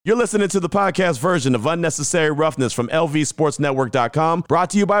You're listening to the podcast version of Unnecessary Roughness from LVSportsNetwork.com,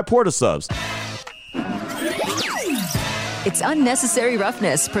 brought to you by Portasubs. It's Unnecessary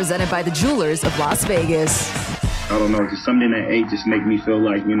Roughness, presented by the Jewelers of Las Vegas. I don't know, just something that ate just make me feel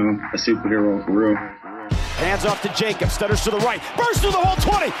like, a superhero for real. Hands off to Jacob, stutters to the right, bursts through the whole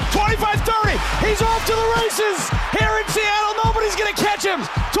 20, 25-30, he's off to the races! Here in Seattle, nobody's gonna catch him!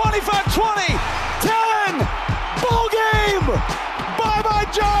 25-20, 10, ball game! Bye-bye,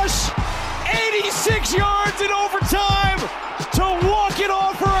 Josh! 86 yards in overtime to walk it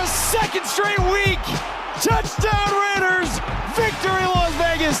off for a second straight week! Touchdown Raiders! Victory Las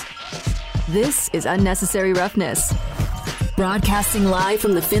Vegas! This is Unnecessary Roughness. Broadcasting live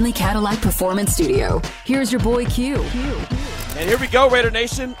from the Finley Cadillac Performance Studio. Here's your boy Q. And here we go, Raider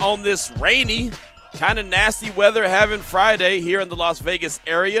Nation, on this rainy, kind of nasty weather having Friday here in the Las Vegas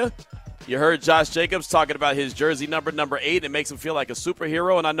area. You heard Josh Jacobs talking about his jersey number 8. It makes him feel like a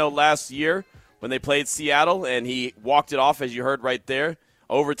superhero. And I know last year when they played Seattle and he walked it off, as you heard right there,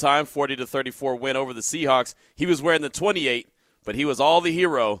 overtime, 40-34 win over the Seahawks, he was wearing the 28, but he was all the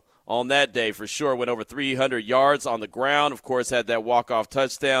hero on that day for sure. Went over 300 yards on the ground, of course, had that walk-off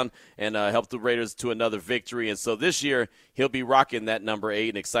touchdown and helped the Raiders to another victory. And so this year he'll be rocking that number 8,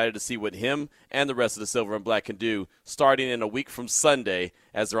 and excited to see what him and the rest of the Silver and Black can do starting in a week from Sunday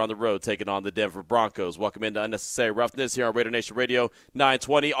as they're on the road taking on the Denver Broncos. Welcome into Unnecessary Roughness here on Raider Nation Radio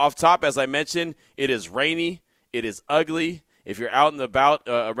 920. Off top, as I mentioned, it is rainy. It is ugly. If you're out and about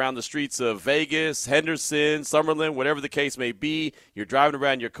around the streets of Vegas, Henderson, Summerlin, whatever the case may be, you're driving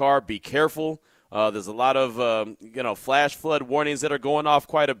around your car, be careful. There's a lot of, flash flood warnings that are going off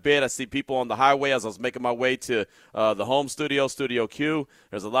quite a bit. I see people on the highway as I was making my way to the home studio, Studio Q.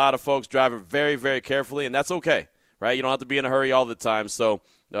 There's a lot of folks driving very, very carefully, and that's okay, right? You don't have to be in a hurry all the time. So,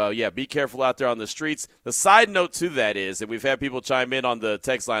 be careful out there on the streets. The side note to that is, and we've had people chime in on the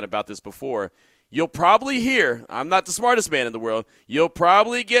text line about this before, you'll probably hear, I'm not the smartest man in the world, you'll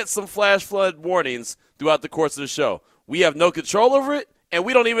probably get some flash flood warnings throughout the course of the show. We have no control over it, and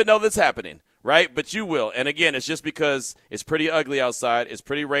we don't even know that's happening, right? But you will. And, again, it's just because it's pretty ugly outside. It's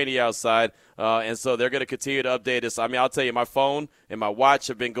pretty rainy outside. And so they're going to continue to update us. I mean, I'll tell you, my phone and my watch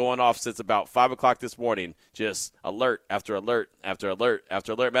have been going off since about 5 o'clock this morning. Just alert after alert after alert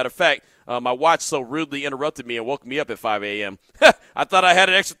after alert. Matter of fact, my watch so rudely interrupted me and woke me up at 5 a.m. I thought I had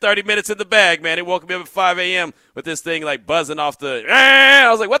an extra 30 minutes in the bag, man. It woke me up at 5 a.m. with this thing like buzzing off the –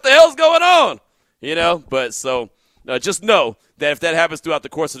 I was like, what the hell's going on? But so just know that if that happens throughout the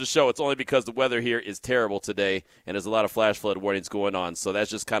course of the show, it's only because the weather here is terrible today and there's a lot of flash flood warnings going on. So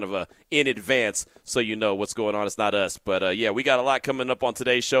that's just kind of in advance so you know what's going on. It's not us. But, we got a lot coming up on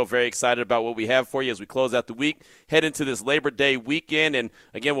today's show. Very excited about what we have for you as we close out the week, head into this Labor Day weekend. And,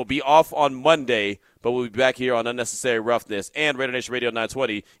 again, we'll be off on Monday, but we'll be back here on Unnecessary Roughness and Raider Nation Radio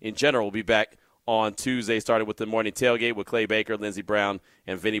 920 in general. We'll be back on Tuesday, starting with the morning tailgate with Clay Baker, Lindsey Brown,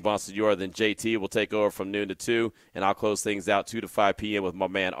 and Vinny Bonsignore. Then JT will take over from noon to 2, and I'll close things out 2 to 5 p.m. with my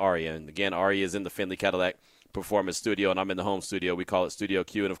man Aria. And, again, Aria is in the Finley Cadillac Performance Studio, and I'm in the home studio. We call it Studio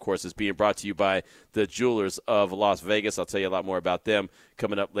Q, and, of course, it's being brought to you by the Jewelers of Las Vegas. I'll tell you a lot more about them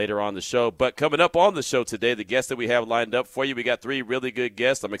coming up later on the show. But coming up on the show today, the guests that we have lined up for you, we got 3 really good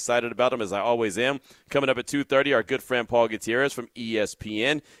guests. I'm excited about them, as I always am. Coming up at 2:30, our good friend Paul Gutierrez from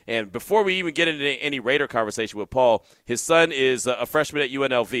ESPN. And before we even get into any Raider conversation with Paul, his son is a freshman at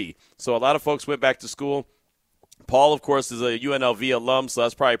UNLV. So a lot of folks went back to school. Paul, of course, is a UNLV alum, so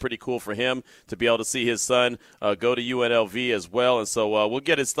that's probably pretty cool for him to be able to see his son go to UNLV as well. And so we'll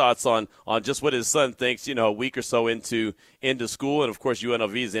get his thoughts on just what his son thinks, a week or so into school. And, of course,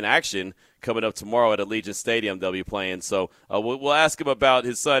 UNLV is in action coming up tomorrow at Allegiant Stadium. They'll be playing. So we'll ask him about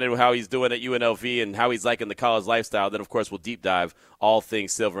his son and how he's doing at UNLV and how he's liking the college lifestyle. Then, of course, we'll deep dive all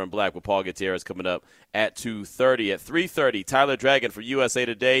things Silver and Black with Paul Gutierrez coming up at 2:30. At 3:30, Tyler Dragon for USA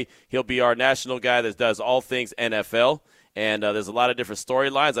Today. He'll be our national guy that does all things NFL. And there's a lot of different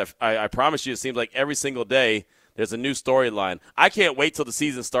storylines. I promise you, it seems like every single day there's a new storyline. I can't wait till the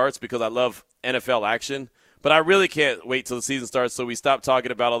season starts because I love NFL action. But I really can't wait till the season starts so we stop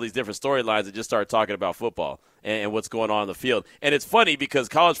talking about all these different storylines and just start talking about football and what's going on in the field. And it's funny because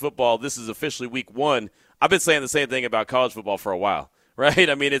college football, this is officially week 1. I've been saying the same thing about college football for a while, right?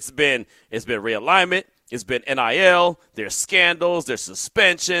 I mean, it's been realignment. It's been NIL. There's scandals. There's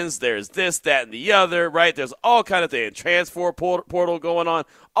suspensions. There's this, that, and the other, right? There's all kind of things. Transfer portal going on,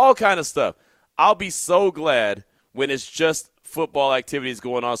 all kind of stuff. I'll be so glad when it's just football activities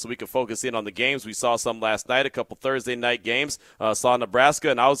going on so we can focus in on the games. We saw some last night, a couple Thursday night games. Saw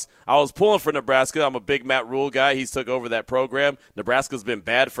Nebraska, and I was pulling for Nebraska. I'm a big Matt Rule guy. He's took over that program. Nebraska's been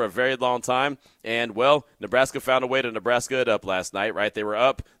bad for a very long time. And, well, Nebraska found a way to Nebraska it up last night, right? They were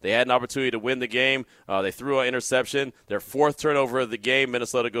up. They had an opportunity to win the game. They threw an interception. Their fourth turnover of the game,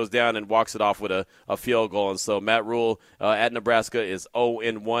 Minnesota goes down and walks it off with a field goal. And so Matt Rule at Nebraska is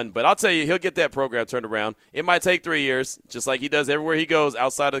 0-1. But I'll tell you, he'll get that program turned around. It might take 3 years, just like he does everywhere he goes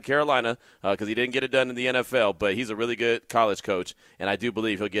outside of Carolina, because he didn't get it done in the NFL. But he's a really good college coach, and I do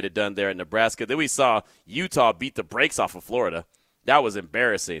believe he'll get it done there at Nebraska. Then we saw Utah beat the brakes off of Florida. That was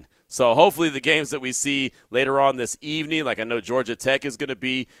embarrassing. So hopefully the games that we see later on this evening, like I know Georgia Tech is going to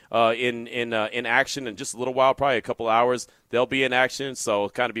be in action in just a little while, probably a couple hours. They'll be in action, so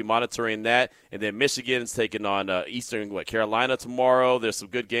kind of be monitoring that. And then Michigan's taking on Carolina tomorrow. There's some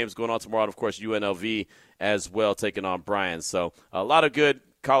good games going on tomorrow, and of course UNLV as well taking on Bryan. So a lot of good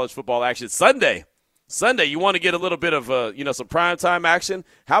college football action. Sunday, you want to get a little bit of some primetime action?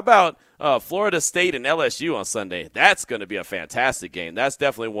 How about Florida State and LSU on Sunday? That's going to be a fantastic game. That's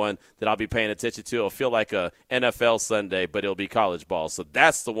definitely one that I'll be paying attention to. It'll feel like a NFL Sunday, but it'll be college ball. So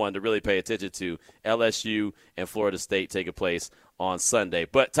that's the one to really pay attention to. LSU and Florida State taking place on Sunday.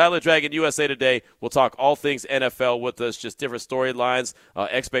 But Tyler Dragon, USA Today, will talk all things NFL with us, just different storylines,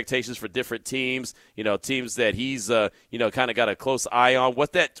 expectations for different teams, teams that he's, kind of got a close eye on.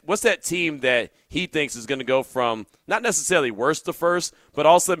 What's that team that he thinks is going to go from not necessarily worst to first, but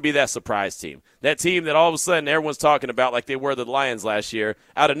all of a sudden be that surprise team. That team that all of a sudden everyone's talking about like they were the Lions last year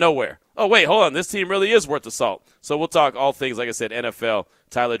out of nowhere. Oh, wait, hold on. This team really is worth the salt. So we'll talk all things, like I said, NFL,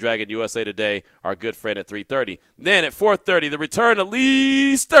 Tyler Dragon, USA Today, our good friend at 3:30. Then at 4:30, the return of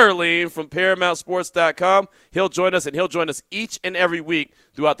Lee Sterling from ParamountSports.com. He'll join us, and he'll join us each and every week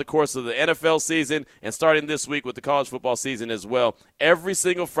throughout the course of the NFL season and starting this week with the college football season as well. Every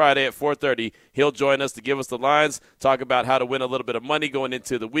single Friday at 4:30, he'll join us to give us the lines, talk about how to win a little bit of money going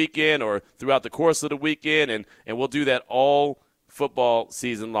into the weekend or throughout the course of the weekend, and we'll do that all football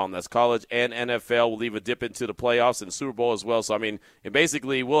season long. That's college and NFL. We'll even dip into the playoffs and the Super Bowl as well. So, and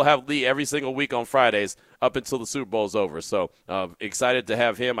basically we'll have Lee every single week on Fridays up until the Super Bowl is over. So excited to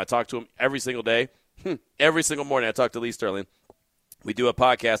have him. I talk to him every single day. Every single morning I talk to Lee Sterling. We do a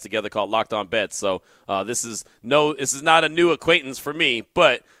podcast together called Locked On Bets. So this is not a new acquaintance for me,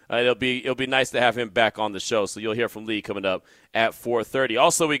 but it'll be nice to have him back on the show. So you'll hear from Lee coming up at 4:30.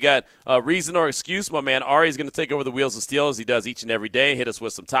 Also, we got Reason or Excuse. My man Ari is going to take over the wheels of steel as he does each and every day. Hit us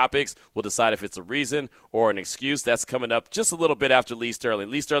with some topics. We'll decide if it's a reason or an excuse. That's coming up just a little bit after Lee Sterling.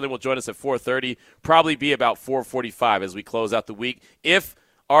 Lee Sterling will join us at 4:30, probably be about 4:45 as we close out the week. If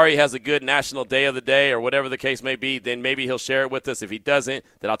Ari has a good national day of the day or whatever the case may be, then maybe he'll share it with us. If he doesn't,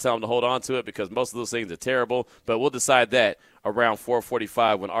 then I'll tell him to hold on to it because most of those things are terrible. But we'll decide that around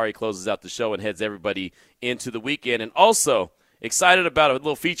 4:45 when Ari closes out the show and heads everybody into the weekend. And also excited about a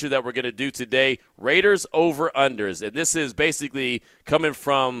little feature that we're going to do today, Raiders over-unders. And this is basically coming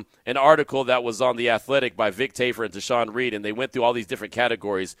from an article that was on The Athletic by Vic Tafur and Tashawn Reed, and they went through all these different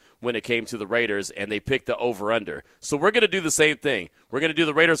categories when it came to the Raiders, and they picked the over-under. So we're going to do the same thing. We're going to do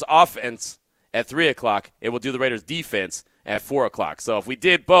the Raiders offense at 3 o'clock, and we'll do the Raiders defense at 4 o'clock. So if we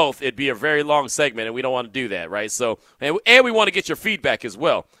did both, it'd be a very long segment, and we don't want to do that, right? So and we want to get your feedback as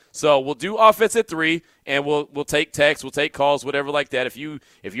well. So we'll do offense at 3, and we'll take texts, we'll take calls, whatever like that. If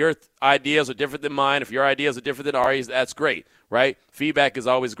your ideas are different than mine, if your ideas are different than Ari's, that's great, right? Feedback is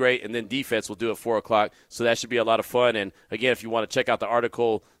always great, and then defense we'll do at 4 o'clock. So that should be a lot of fun. And, again, if you want to check out the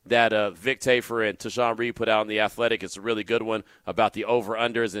article that Vic Tafur and Tashawn Reed put out in The Athletic, it's a really good one about the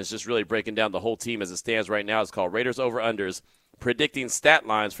over-unders, and it's just really breaking down the whole team as it stands right now. It's called Raiders Over-Unders, predicting stat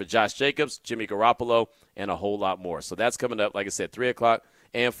lines for Josh Jacobs, Jimmy Garoppolo, and a whole lot more. So that's coming up, like I said, 3 o'clock.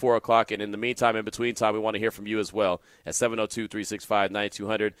 And 4 o'clock. And in the meantime, in between time, we want to hear from you as well at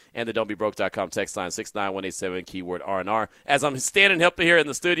 702-365-9200 and the don'tbebroke.com text line 69187, keyword R&R. As I'm standing up here in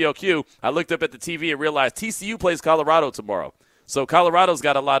the studio queue, I looked up at the TV and realized TCU plays Colorado tomorrow. So Colorado's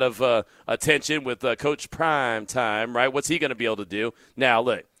got a lot of attention with Coach Prime Time, right? What's he going to be able to do? Now,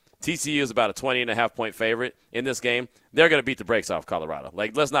 look, TCU is about a 20.5-point favorite in this game. They're going to beat the brakes off Colorado.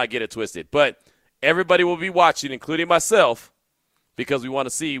 Let's not get it twisted. But everybody will be watching, including myself, because we want to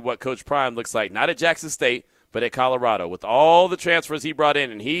see what Coach Prime looks like, not at Jackson State, but at Colorado, with all the transfers he brought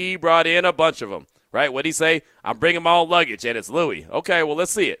in, and he brought in a bunch of them, right? What'd he say? I'm bringing my own luggage, and it's Louis. Okay, well,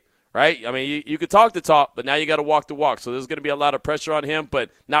 let's see it, right? I mean, you could talk the talk, but now you got to walk the walk. So there's going to be a lot of pressure on him,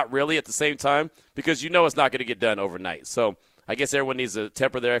 but not really at the same time because it's not going to get done overnight. So I guess everyone needs to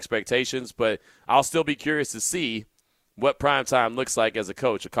temper their expectations, but I'll still be curious to see what Prime Time looks like as a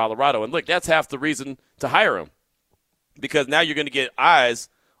coach of Colorado. And, look, that's half the reason to hire him. because now you're going to get eyes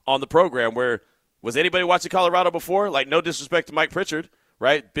on the program where was anybody watching Colorado before? Like, no disrespect to Mike Pritchard,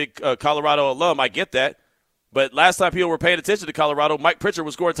 right? Big Colorado alum, I get that. But last time people were paying attention to Colorado, Mike Pritchard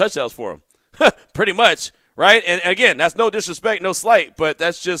was scoring touchdowns for him. Pretty much, right? And again, that's no disrespect, no slight, but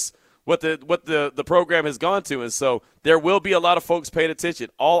that's just what the program has gone to. And so there will be a lot of folks paying attention.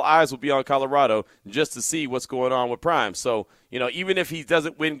 All eyes will be on Colorado just to see what's going on with Prime. So, even if he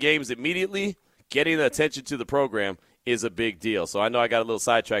doesn't win games immediately, getting the attention to the program is a big deal. So I know I got a little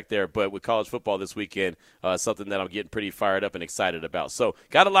sidetracked there, but with college football this weekend, something that I'm getting pretty fired up and excited about. So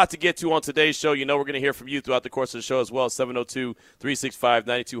got a lot to get to on today's show. We're going to hear from you throughout the course of the show as well.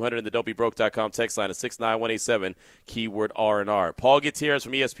 702-365-9200 and the don'tbebroke.com text line is 69187, keyword R&R. Paul Gutierrez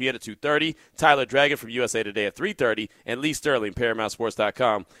from ESPN at 2:30, Tyler Dragon from USA Today at 3:30, and Lee Sterling,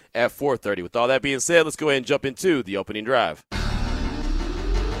 ParamountSports.com at 4:30. With all that being said, let's go ahead and jump into the opening drive.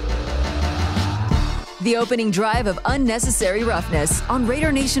 The opening drive of Unnecessary Roughness on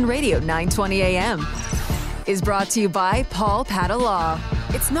Raider Nation Radio 920 AM is brought to you by Paul Padalaw.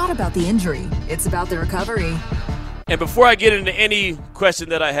 It's not about the injury, it's about the recovery. And before I get into any question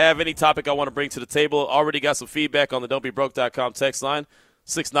that I have, any topic I want to bring to the table, already got some feedback on the don'tbebroke.com text line,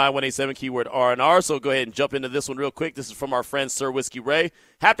 69187, keyword R&R. So go ahead and jump into this one real quick. This is from our friend Sir Whiskey Ray.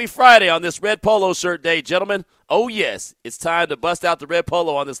 Happy Friday on this red polo shirt day, gentlemen. Oh, yes, it's time to bust out the red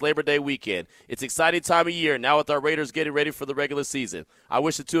polo on this Labor Day weekend. It's an exciting time of year now with our Raiders getting ready for the regular season. I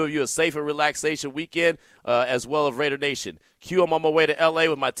wish the two of you a safe and relaxation weekend as well as Raider Nation. Q, I'm on my way to L.A.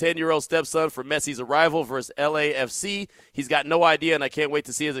 with my 10-year-old stepson for Messi's arrival versus LAFC. He's got no idea, and I can't wait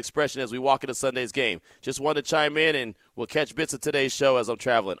to see his expression as we walk into Sunday's game. Just wanted to chime in, and we'll catch bits of today's show as I'm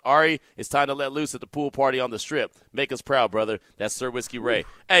traveling. Ari, it's time to let loose at the pool party on the Strip. Make us proud, brother. That's Sir Whiskey Ray.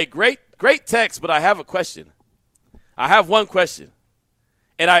 Hey, great text, but I have a question. I have one question,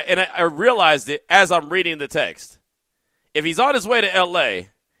 and I realized it as I'm reading the text. If he's on his way to L.A.,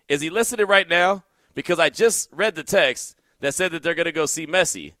 is he listening right now? Because I just read the text that said that they're going to go see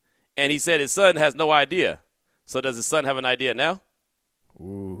Messi, and he said his son has no idea. So does his son have an idea now?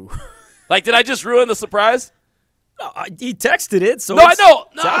 Ooh. Like, did I just ruin the surprise? No, he texted it, so no, I know.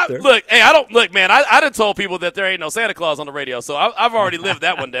 Look, man, I done told people that there ain't no Santa Claus on the radio, so I've already lived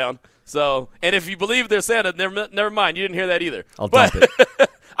that one down. So, and if you believe there's Santa, never mind. You didn't hear that either. I'll dump it.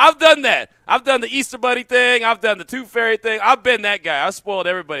 I've done that. I've done the Easter Bunny thing. I've done the Tooth Fairy thing. I've been that guy. I've spoiled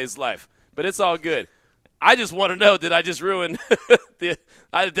everybody's life, but it's all good. I just want to know, did I just ruin did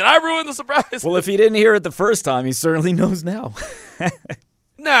I ruin the surprise? Well, if he didn't hear it the first time, he certainly knows now.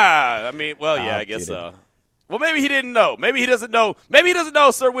 Nah, I mean, well, yeah, I guess so. Well, maybe he didn't know. Maybe he doesn't know. Maybe he doesn't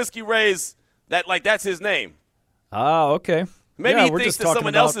know Sir Whiskey Ray's that's his name. Oh, okay. Maybe he thinks that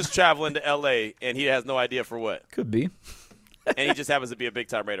someone else is traveling to L.A. and he has no idea for what. Could be. And he just happens to be a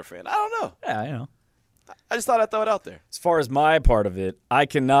big-time Raider fan. I don't know. Yeah, I know. I just thought I'd throw it out there. As far as my part of it, I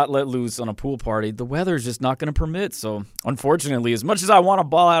cannot let loose on a pool party. The weather's just not going to permit. So, unfortunately, as much as I want to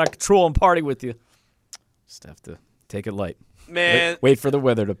ball out of control and party with you, just have to take it light. Man. Wait for the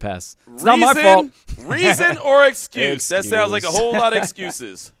weather to pass. It's not my fault. Reason or excuse? That sounds like a whole lot of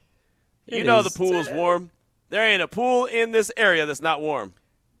excuses. You know the pool's warm. There ain't a pool in this area that's not warm.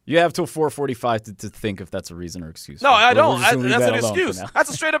 You have till 4:45 to think if that's a reason or excuse. No, I don't. That's an excuse. That's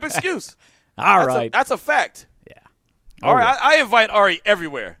a straight-up excuse. All right. That's a fact. Yeah. All right. I invite Ari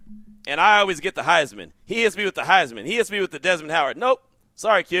everywhere, and I always get the Heisman. He hits me with the Heisman. He hits me with the Desmond Howard. Nope.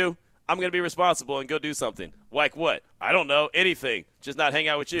 Sorry, Q. I'm going to be responsible and go do something. Like what? I don't know. Anything. Just not hang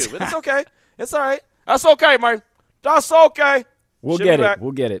out with you. But it's okay. It's all right. That's okay, man. That's okay. We'll get it.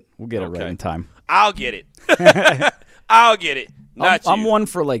 We'll get it right in time. I'll get it. I'll get it. I'm 1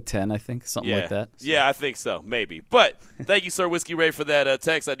 for like 10, I think, something like that. So. Yeah, I think so, maybe. But thank you, Sir Whiskey Ray, for that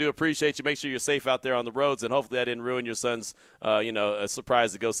text. I do appreciate you. Make sure you're safe out there on the roads, and hopefully that didn't ruin your son's, a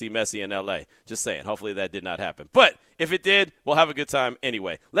surprise to go see Messi in L.A. Just saying. Hopefully that did not happen. But if it did, we'll have a good time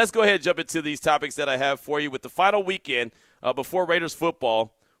anyway. Let's go ahead and jump into these topics that I have for you. With the final weekend before Raiders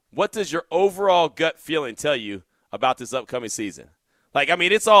football, what does your overall gut feeling tell you about this upcoming season? Like, I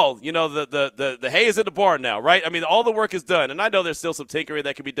mean, it's all, the hay is in the barn now, right? I mean, all the work is done. And I know there's still some tinkering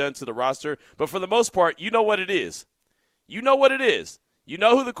that can be done to the roster. But for the most part, you know what it is. You know what it is. You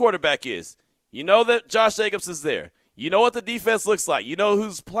know who the quarterback is. You know that Josh Jacobs is there. You know what the defense looks like. You know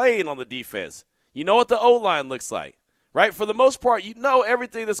who's playing on the defense. You know what the O-line looks like, right? For the most part, you know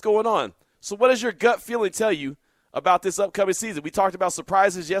everything that's going on. So what does your gut feeling tell you about this upcoming season? We talked about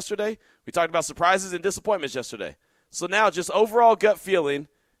surprises yesterday. We talked about surprises and disappointments yesterday. So now just overall gut feeling,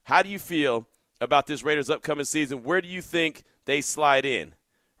 how do you feel about this Raiders upcoming season? Where do you think they slide in,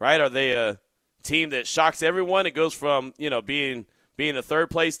 right? Are they a team that shocks everyone? It goes from, being being a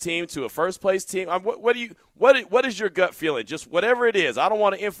third-place team to a first-place team? What is your gut feeling? Just whatever it is. I don't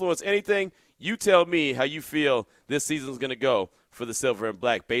want to influence anything. You tell me how you feel this season is going to go for the Silver and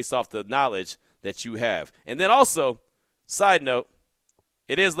Black based off the knowledge that you have. And then also, side note,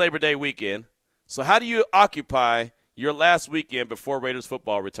 it is Labor Day weekend. So how do you occupy your last weekend before Raiders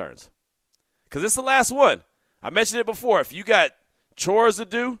football returns? Because it's the last one. I mentioned it before. If you got chores to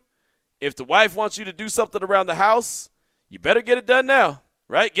do, if the wife wants you to do something around the house, you better get it done now,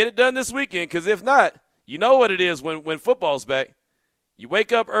 right? Get it done this weekend, because if not, you know what it is when football's back. You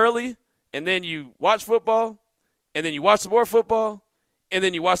wake up early, and then you watch football, and then you watch some more football, and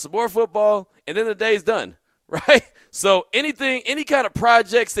then you watch some more football, and then the day's done, right? So any kind of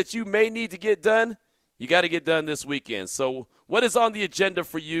projects that you may need to get done, you got to get done this weekend. So what is on the agenda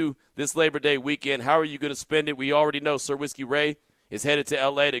for you this Labor Day weekend? How are you going to spend it? We already know Sir Whiskey Ray is headed to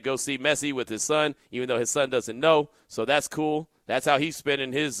L.A. to go see Messi with his son, even though his son doesn't know. So that's cool. That's how he's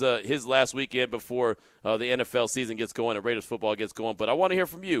spending his last weekend before the NFL season gets going and Raiders football gets going. But I want to hear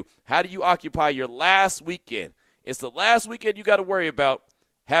from you. How do you occupy your last weekend? It's the last weekend you got to worry about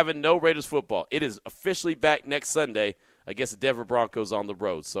having no Raiders football. It is officially back next Sunday against the Denver Broncos on the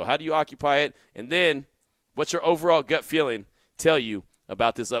road. So how do you occupy it? And then what's your overall gut feeling tell you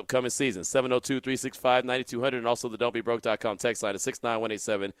about this upcoming season? 702-365-9200 and also the don'tbebroke.com text line at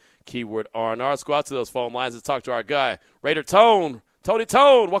 69187, keyword R&R. Let's go out to those phone lines and talk to our guy, Raider Tone. Tony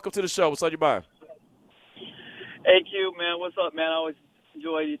Tone, welcome to the show. What's on your mind? Hey, Q, man. What's up, man? I always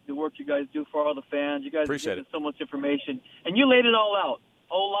enjoy the work you guys do for all the fans. You guys appreciate give us so much information. And you laid it all out.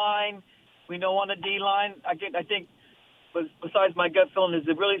 O-line, we know on the D-line. I think besides my gut feeling is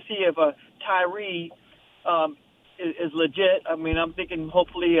to really see if Tyree is legit. I mean, I'm thinking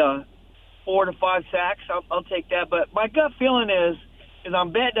hopefully 4 to 5 sacks. I'll take that. But my gut feeling is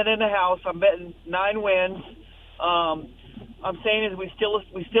I'm betting it in the house. I'm betting 9 wins. I'm saying is we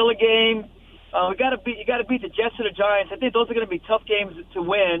still a game. You got to beat the Jets and the Giants. I think those are going to be tough games to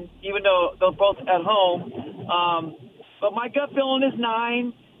win, even though they're both at home. But my gut feeling is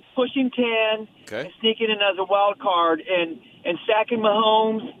 9, pushing 10, okay, and sneaking in as a wild card and sacking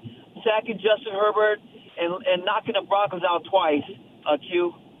Mahomes, sacking Justin Herbert, and knocking the Broncos out twice.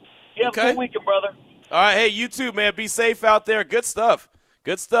 Q. You have a good weekend, brother. All right, hey, you too, man. Be safe out there. Good stuff.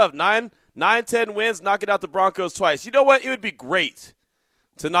 Good stuff. 9-10 wins, knocking out the Broncos twice. You know what? It would be great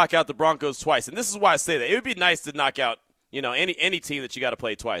to knock out the Broncos twice, and this is why I say that. It would be nice to knock out, any team that you got to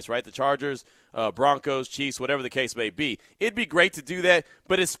play twice, right? The Chargers, Broncos, Chiefs, whatever the case may be. It'd be great to do that,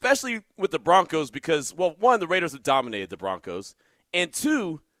 but especially with the Broncos because, well, one, the Raiders have dominated the Broncos, and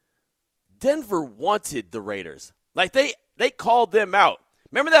two, Denver wanted the Raiders. Like, they called them out.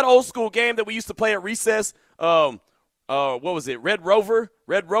 Remember that old school game that we used to play at recess? What was it? Red Rover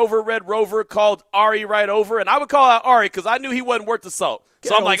called Ari right over, and I would call out Ari because I knew he wasn't worth the salt.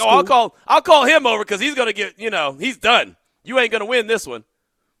 So I'm like, I'll call him over because he's gonna get, he's done. You ain't gonna win this one.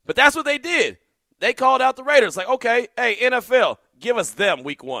 But that's what they did. They called out the Raiders. Like, okay, hey, NFL, give us them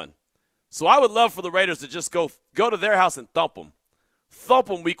week 1. So I would love for the Raiders to just go to their house and thump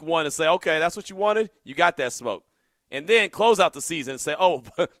them week 1 and say, okay, that's what you wanted. You got that smoke. And then close out the season and say, oh,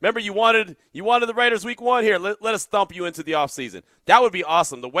 remember you wanted the Raiders week 1? Here, let us thump you into the offseason. That would be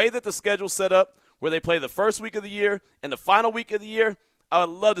awesome. The way that the schedule's set up, where they play the first week of the year and the final week of the year, I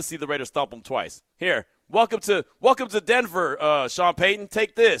would love to see the Raiders thump them twice. Here, welcome to Denver, Sean Payton.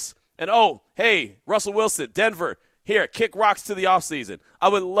 Take this. And, oh, hey, Russell Wilson, Denver, here, kick rocks to the offseason. I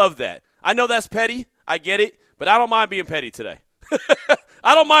would love that. I know that's petty. I get it. But I don't mind being petty today.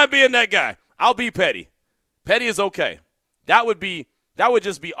 I don't mind being that guy. I'll be petty. Petty is okay. That would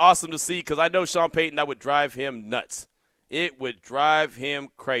just be awesome to see because I know Sean Payton, that would drive him nuts. It would drive him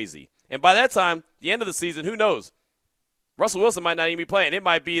crazy. And by that time, the end of the season, who knows? Russell Wilson might not even be playing. It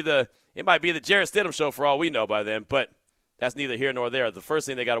might be the Jarrett Stidham show for all we know by then, but that's neither here nor there. The first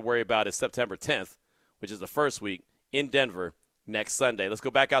thing they got to worry about is September 10th, which is the first week in Denver next Sunday. Let's go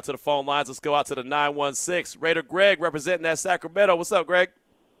back out to the phone lines. Let's go out to the 916. Raider Greg representing that Sacramento. What's up, Greg?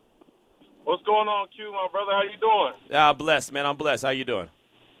 What's going on, Q, my brother? How you doing? I'm blessed, man. I'm blessed. How you doing?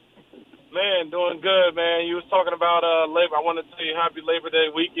 Man, doing good, man. You was talking about labor. I want to tell you happy Labor Day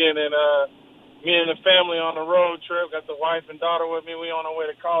weekend, and me and the family on a road trip. Got the wife and daughter with me. We on our way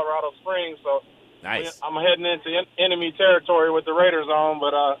to Colorado Springs, so nice. I'm heading into enemy territory with the Raiders on,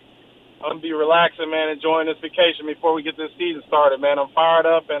 but I'm going to be relaxing, man, enjoying this vacation before we get this season started, man. I'm fired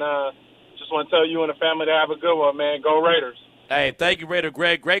up, and just want to tell you and the family to have a good one, man. Go Raiders. Hey, thank you, Raider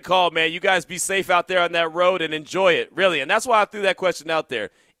Greg. Great call, man. You guys be safe out there on that road and enjoy it, really. And that's why I threw that question out there.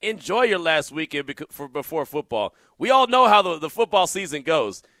 Enjoy your last weekend before football. We all know how the football season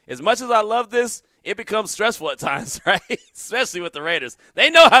goes. As much as I love this, it becomes stressful at times, right? Especially with the Raiders. They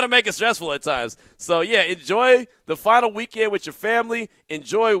know how to make it stressful at times. So, yeah, enjoy the final weekend with your family.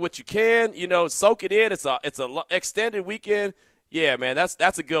 Enjoy what you can. Soak it in. It's a extended weekend. Yeah, man,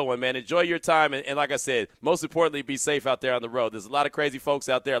 that's a good one, man. Enjoy your time, and like I said, most importantly, be safe out there on the road. There's a lot of crazy folks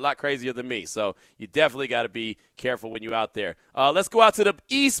out there, a lot crazier than me, so you definitely got to be careful when you're out there. Let's go out to the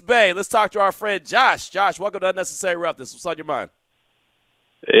East Bay. Let's talk to our friend Josh. Josh, welcome to Unnecessary Roughness. What's on your mind?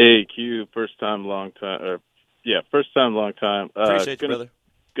 Hey, Q, first time, long time. Appreciate you, brother.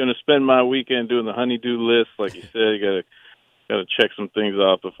 Gonna spend my weekend doing the honeydew list, like you said. You gotta check some things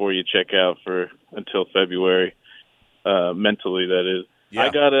off before you check out until February. Mentally, that is. Yeah. I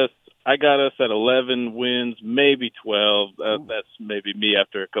got us at 11 wins, maybe 12. That's maybe me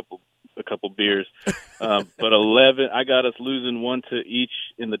after a couple beers. But 11. I got us losing one to each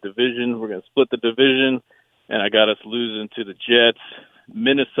in the division. We're gonna split the division, and I got us losing to the Jets,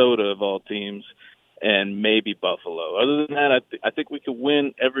 Minnesota of all teams, and maybe Buffalo. Other than that, I think we could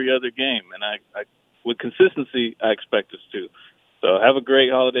win every other game, and I with consistency, I expect us to. So have a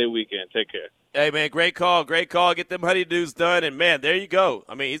great holiday weekend. Take care. Hey, man, great call. Great call. Get them honeydews done. And, man, there you go.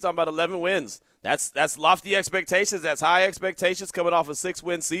 I mean, he's talking about 11 wins. That's lofty expectations. That's high expectations coming off a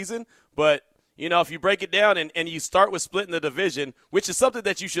 6-win season. But, if you break it down and you start with splitting the division, which is something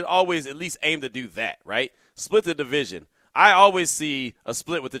that you should always at least aim to do that, right? Split the division. I always see a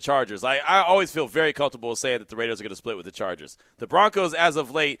split with the Chargers. I always feel very comfortable saying that the Raiders are going to split with the Chargers. The Broncos, as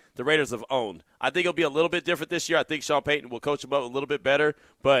of late, the Raiders have owned. I think it'll be a little bit different this year. I think Sean Payton will coach them up a little bit better.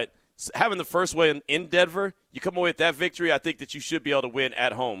 But having the first win in Denver, you come away with that victory, I think that you should be able to win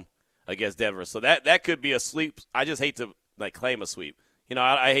at home against Denver. So that could be a sweep. I just hate to claim a sweep.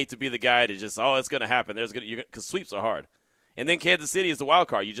 I hate to be the guy to just, it's going to happen. Because sweeps are hard. And then Kansas City is the wild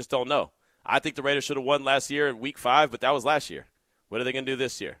card. You just don't know. I think the Raiders should have won last year in Week 5, but that was last year. What are they going to do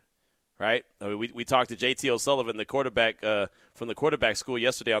this year, right? I mean, we talked to J.T. O'Sullivan, the quarterback from the quarterback school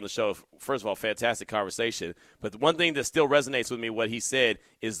yesterday on the show. First of all, fantastic conversation. But the one thing that still resonates with me, what he said,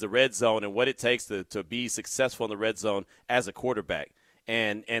 is the red zone and what it takes to be successful in the red zone as a quarterback.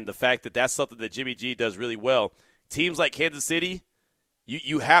 And the fact that that's something that Jimmy G does really well. Teams like Kansas City,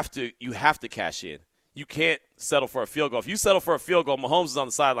 you have to cash in. You can't settle for a field goal. If you settle for a field goal, Mahomes is on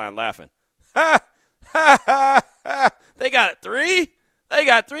the sideline laughing. Ha! Ha! Ha! Ha! They got 3. They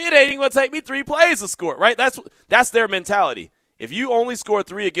got 3. It ain't going to take me 3 plays to score, right? That's their mentality. If you only score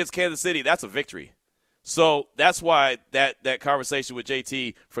 3 against Kansas City, that's a victory. So that's why that conversation with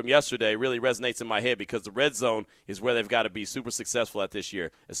JT from yesterday really resonates in my head, because the red zone is where they've got to be super successful at this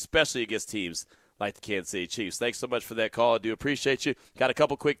year, especially against teams like the Kansas City Chiefs. Thanks so much for that call. I do appreciate you. Got a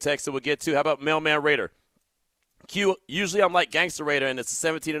couple quick texts that we'll get to. How about Mailman Raider? Q, usually I'm like Gangster Raider, and it's a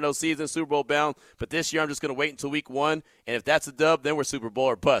 17-0 season, Super Bowl bound. But this year I'm just going to wait until week 1, and if that's a dub, then we're Super Bowl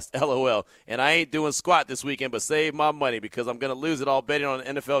or bust. LOL. And I ain't doing squat this weekend, but save my money because I'm going to lose it all betting on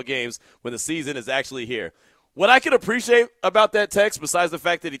NFL games when the season is actually here. What I can appreciate about that text, besides the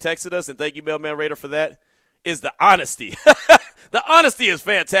fact that he texted us, and thank you, Mailman Raider, for that, is the honesty. The honesty is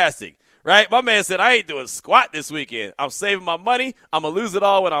fantastic. Right? My man said, I ain't doing squat this weekend. I'm saving my money. I'm going to lose it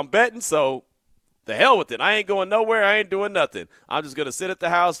all when I'm betting, so the hell with it. I ain't going nowhere. I ain't doing nothing. I'm just going to sit at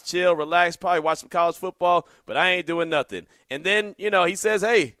the house, chill, relax, probably watch some college football, but I ain't doing nothing. And then, he says,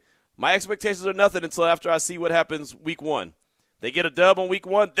 hey, my expectations are nothing until after I see what happens week 1. They get a dub on week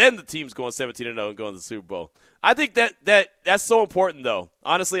 1, then the team's going 17-0 and going to the Super Bowl. I think that's so important, though.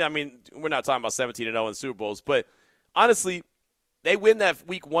 Honestly, I mean, we're not talking about 17-0 in Super Bowls, but honestly, they win that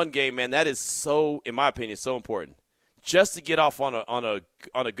week 1 game, man. That is so, in my opinion, so important. Just to get off on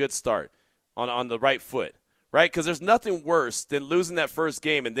a good start. On the right foot, right? Because there's nothing worse than losing that first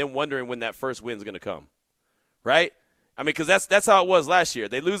game and then wondering when that first win's going to come, right? I mean, because that's how it was last year.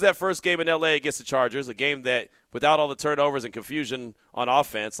 They lose that first game in L.A. against the Chargers, a game that without all the turnovers and confusion on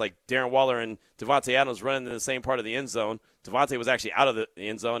offense, like Darren Waller and Devontae Adams running in the same part of the end zone. Devontae was actually out of the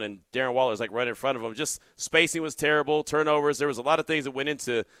end zone, and Darren Waller was like right in front of him. Just spacing was terrible, turnovers. There was a lot of things that went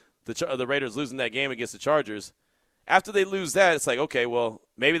into the Raiders losing that game against the Chargers. After they lose that, it's like, okay, well,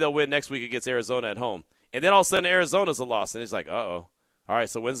 maybe they'll win next week against Arizona at home. And then all of a sudden Arizona's a loss, and it's like, uh-oh. All right,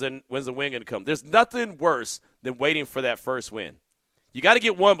 so when's the win going to come? There's nothing worse than waiting for that first win. You got to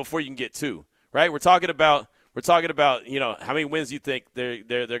get 1 before you can get 2, right? We're talking about how many wins you think they're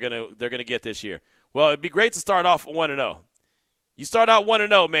gonna get this year. Well, it'd be great to start off 1-0. You start out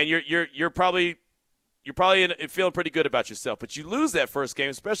 1-0, man. You're probably feeling pretty good about yourself. But you lose that first game,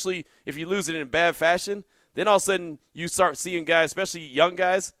 especially if you lose it in bad fashion. Then all of a sudden you start seeing guys, especially young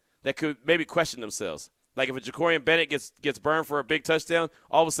guys, that could maybe question themselves. Like if a Jacorian Bennett gets burned for a big touchdown,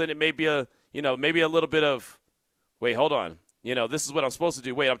 all of a sudden it may be a little bit of, wait, hold on. this is what I'm supposed to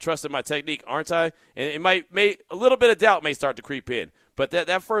do. Wait, I'm trusting my technique, aren't I? And it may a little bit of doubt may start to creep in. But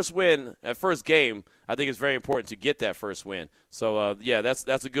that first win, that first game, I think it's very important to get that first win. So,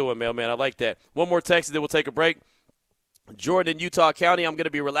 that's a good one, Mailman. I like that. One more text, and then we'll take a break. Jordan in Utah County, I'm going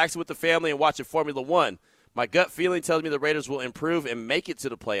to be relaxing with the family and watching Formula One. My gut feeling tells me the Raiders will improve and make it to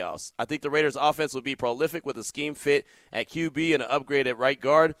the playoffs. I think the Raiders' offense will be prolific with a scheme fit at QB and an upgrade at right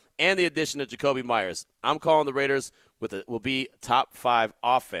guard and the addition of Jacoby Myers. I'm calling the Raiders will be top 5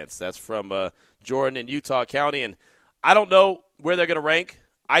 offense. That's from Jordan in Utah County. And I don't know where they're going to rank.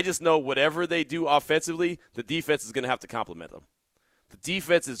 I just know whatever they do offensively, the defense is going to have to complement them. The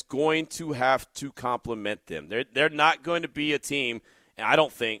defense is going to have to complement them. They're not going to be a team, and I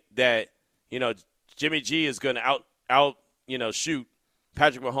don't think that, Jimmy G is going to out shoot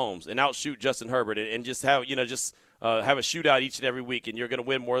Patrick Mahomes and outshoot Justin Herbert and just have have a shootout each and every week, and you're going to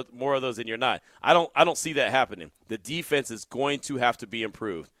win more of those than you're not. I don't see that happening. The defense is going to have to be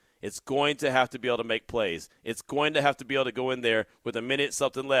improved. It's going to have to be able to make plays. It's going to have to be able to go in there with a minute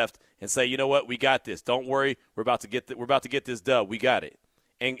something left and say, you know what, we got this. Don't worry, we're about to get this dub. We got it,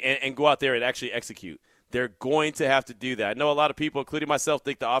 and go out there and actually execute. They're going to have to do that. I know a lot of people, including myself,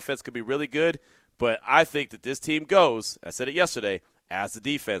 think the offense could be really good. But I think that this team goes, I said it yesterday, as the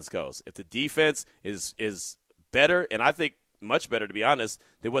defense goes. If the defense is better, and I think much better, to be honest,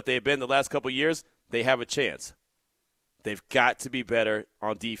 than what they've been the last couple of years, they have a chance. They've got to be better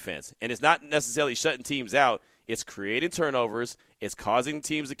on defense. And it's not necessarily shutting teams out. It's creating turnovers. It's causing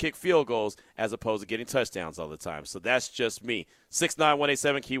teams to kick field goals as opposed to getting touchdowns all the time. So that's just me.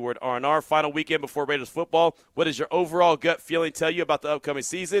 69187, keyword R&R. Final weekend before Raiders football. What does your overall gut feeling tell you about the upcoming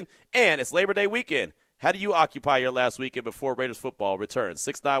season? And it's Labor Day weekend. How do you occupy your last weekend before Raiders football returns?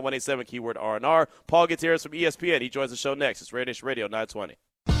 69187, keyword R&R. Paul Gutierrez from ESPN. He joins the show next. It's Raider Nation Radio 920.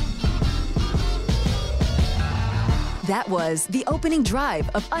 That was the opening drive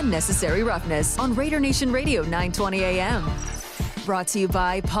of Unnecessary Roughness on Raider Nation Radio 920 AM. Brought to you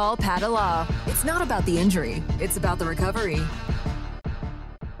by Paul Padalaw. It's not about the injury, it's about the recovery.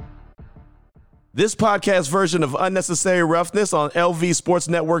 This podcast version of Unnecessary Roughness on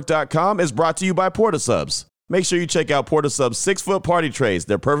lvsportsnetwork.com is brought to you by Portasubs. Make sure you check out Portasubs 6-foot party trays.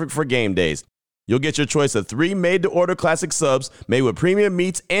 They're perfect for game days. You'll get your choice of 3 made-to-order classic subs made with premium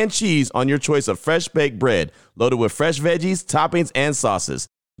meats and cheese on your choice of fresh-baked bread, loaded with fresh veggies, toppings, and sauces.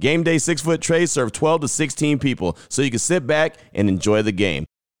 Game day 6-foot trays serve 12 to 16 people, so you can sit back and enjoy the game.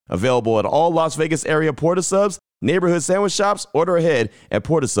 Available at all Las Vegas area Portasubs, neighborhood sandwich shops. Order ahead at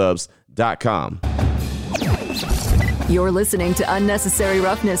portasubs.com. You're listening to Unnecessary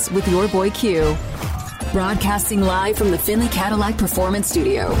Roughness with your boy Q. Broadcasting live from the Finley Cadillac Performance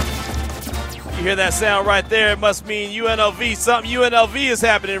Studio. You hear that sound right there? It must mean UNLV. Something UNLV is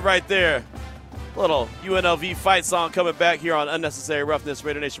happening right there. Little UNLV fight song coming back here on Unnecessary Roughness,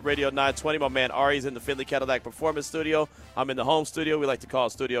 Raider Nation Radio 920. My man Ari's in the Finley Cadillac Performance Studio. I'm in the home studio. We like to call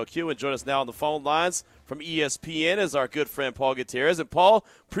it Studio Q. And join us now on the phone lines from ESPN is our good friend Paul Gutierrez. And Paul,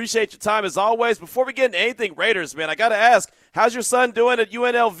 appreciate your time as always. Before we get into anything Raiders, man, I got to ask, how's your son doing at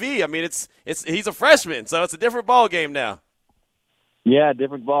UNLV? I mean, he's a freshman, so it's a different ball game now. Yeah,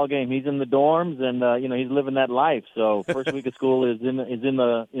 different ball game. He's in the dorms, and he's living that life. So first week of school is in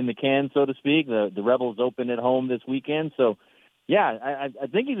the can, so to speak. The Rebels open at home this weekend. So yeah, I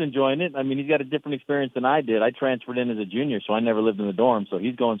think he's enjoying it. I mean, he's got a different experience than I did. I transferred in as a junior, so I never lived in the dorm. So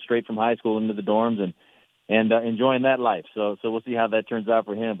he's going straight from high school into the dorms and enjoying that life. So we'll see how that turns out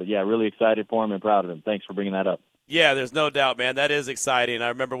for him. But yeah, really excited for him and proud of him. Thanks for bringing that up. Yeah, there's no doubt, man. That is exciting. I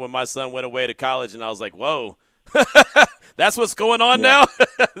remember when my son went away to college, and I was like, whoa. That's what's going on now?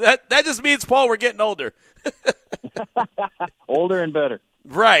 That just means, Paul, we're getting older. Older and better.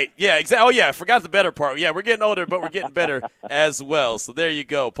 Right. Yeah, exactly. Oh, yeah, I forgot the better part. Yeah, we're getting older, but we're getting better as well. So there you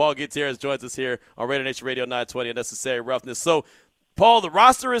go. Paul Gutierrez joins us here on Raider Nation Radio 920, Unnecessary Roughness. So, Paul, the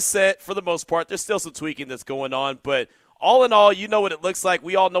roster is set for the most part. There's still some tweaking that's going on, but all in all, you know what it looks like.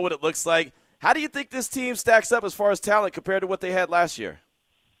 We all know what it looks like. How do you think this team stacks up as far as talent compared to what they had last year?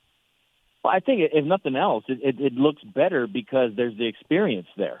 Well, I think if nothing else, it looks better because there's the experience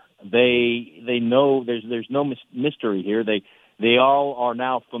there. They know there's no mystery here. They all are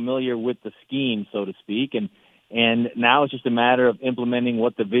now familiar with the scheme, so to speak, and now it's just a matter of implementing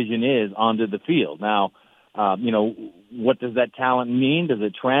what the vision is onto the field. Now, what does that talent mean? Does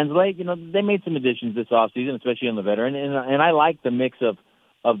it translate? They made some additions this offseason, especially on the veteran, and I like the mix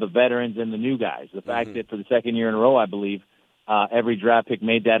of the veterans and the new guys. The fact that for the second year in a row, I believe, every draft pick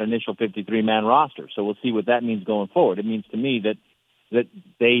made that initial 53-man roster. So we'll see what that means going forward. It means to me that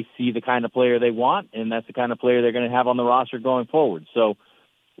they see the kind of player they want, and that's the kind of player they're going to have on the roster going forward. So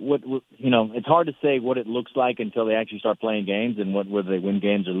it's hard to say what it looks like until they actually start playing games and whether they win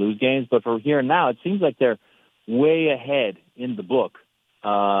games or lose games. But for here and now, it seems like they're way ahead in the book. We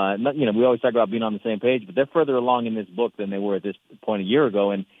always talk about being on the same page, but they're further along in this book than they were at this point a year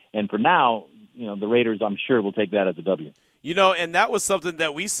ago. And for now, the Raiders, I'm sure, will take that as a W. And that was something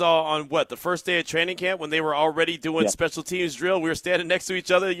that we saw on the first day of training camp when they were already doing special teams drill. We were standing next to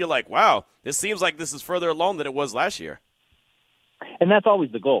each other. You're like, wow, this seems like this is further along than it was last year. And that's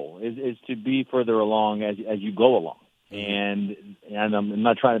always the goal, is to be further along as you go along. And I'm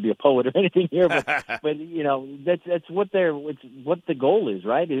not trying to be a poet or anything here, but that's what what the goal is,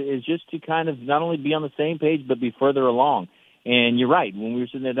 right? Is just to kind of not only be on the same page but be further along. And you're right. When we were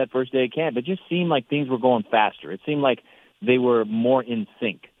sitting there that first day of camp, it just seemed like things were going faster. It seemed like they were more in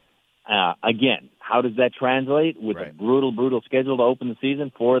sync. Again, how does that translate with a brutal schedule to open the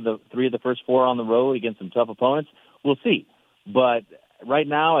season? 3 of the first 4 on the road against some tough opponents. We'll see. But right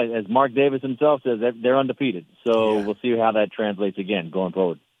now, as Mark Davis himself says, they're undefeated. So we'll see how that translates again going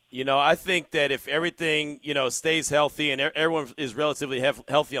forward. I think that if everything, stays healthy and everyone is relatively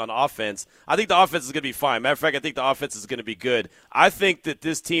healthy on offense, I think the offense is going to be fine. Matter of fact, I think the offense is going to be good. I think that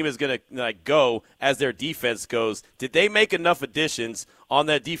this team is going to go as their defense goes. Did they make enough additions on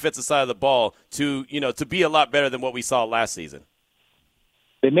that defensive side of the ball to be a lot better than what we saw last season?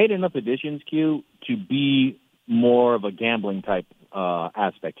 They made enough additions, Q, to be more of a gambling type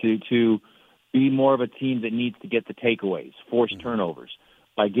aspect, to be more of a team that needs to get the takeaways, force turnovers,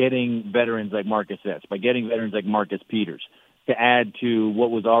 by getting veterans like Marcus Epps, by getting veterans like Marcus Peters, to add to what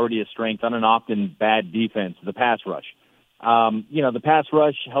was already a strength on an often bad defense, the pass rush. The pass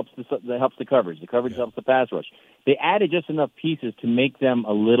rush helps the coverage. The coverage helps the pass rush. They added just enough pieces to make them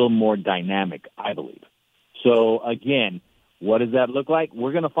a little more dynamic, I believe. So, again, what does that look like?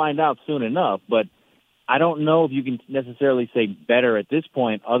 We're going to find out soon enough, but I don't know if you can necessarily say better at this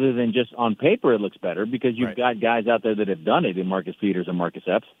point other than just on paper it looks better because you've got guys out there that have done it in Marcus Peters and Marcus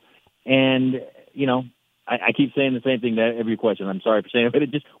Epps. And, I keep saying the same thing to every question. I'm sorry for saying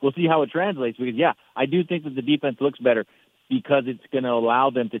it, but we'll see how it translates because, I do think that the defense looks better because it's going to allow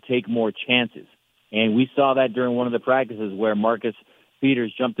them to take more chances. And we saw that during one of the practices where Marcus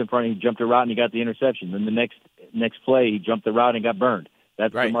Peters jumped in front, he jumped a route and he got the interception. Then the next play, he jumped the route and got burned.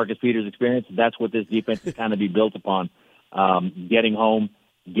 That's the Marcus Peters experience. That's what this defense is kind of be built upon, getting home,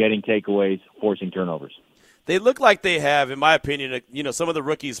 getting takeaways, forcing turnovers. They look like they have, in my opinion, some of the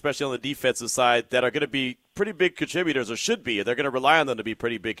rookies, especially on the defensive side, that are going to be pretty big contributors or should be. They're going to rely on them to be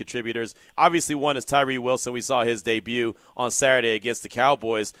pretty big contributors. Obviously, one is Tyree Wilson. We saw his debut on Saturday against the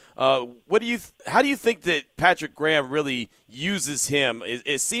Cowboys. How do you think that Patrick Graham really uses him?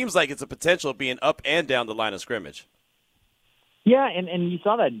 It seems like it's a potential of being up and down the line of scrimmage. Yeah, and you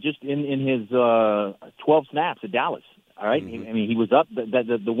saw that just in his 12 snaps at Dallas. All right, he was up.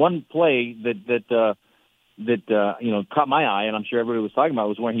 The one play that caught my eye, and I'm sure everybody was talking about,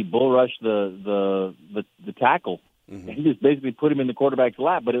 was when he bull rushed the tackle. He just basically put him in the quarterback's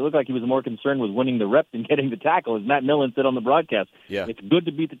lap, but it looked like he was more concerned with winning the rep than getting the tackle. As Matt Millen said on the broadcast, it's good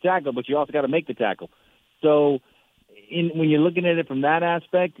to beat the tackle, but you also got to make the tackle. So when you're looking at it from that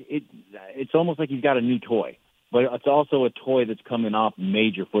aspect, it's almost like he's got a new toy. But it's also a toy that's coming off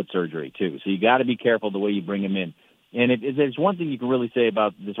major foot surgery, too. So you got to be careful the way you bring him in. And there's one thing you can really say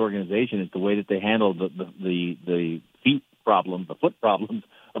about this organization is the way that they handle the feet problems, the foot problems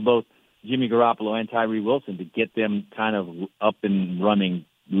of both Jimmy Garoppolo and Tyree Wilson to get them kind of up and running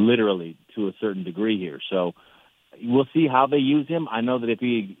literally to a certain degree here. So we'll see how they use him. I know that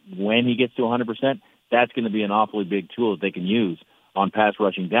when he gets to 100%, that's going to be an awfully big tool that they can use on pass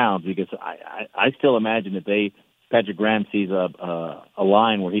rushing downs, because I still imagine that Patrick Graham sees a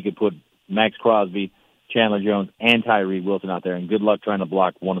line where he could put Max Crosby, Chandler Jones, and Tyree Wilson out there, and good luck trying to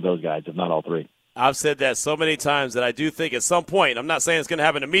block one of those guys, if not all three. I've said that so many times that I do think at some point, I'm not saying it's going to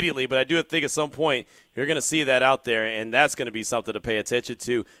happen immediately, but I do think at some point you're going to see that out there, and that's going to be something to pay attention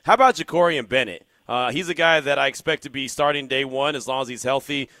to. How about Jacorian Bennett? He's a guy that I expect to be starting day one as long as he's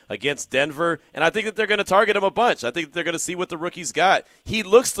healthy against Denver, and I think that they're going to target him a bunch. I think that they're going to see what the rookie's got. He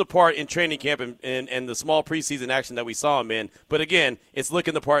looks the part in training camp and the small preseason action that we saw him in, but again, it's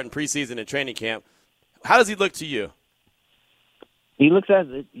looking the part in preseason and training camp. How does he look to you? He looks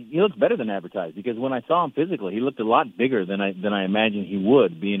better than advertised, because when I saw him physically, he looked a lot bigger than I imagined he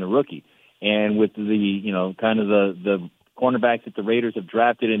would, being a rookie. And with the kind of the cornerbacks that the Raiders have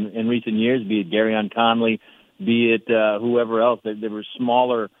drafted in recent years, be it Garyon Conley, be it whoever else, there were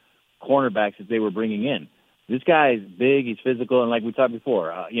smaller cornerbacks that they were bringing in. This guy's big, he's physical, and like we talked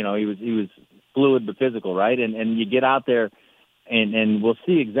before, he was fluid but physical, right? And you get out there And we'll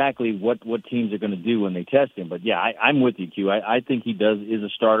see exactly what teams are going to do when they test him. But, yeah, I'm with you, Q. I think he is a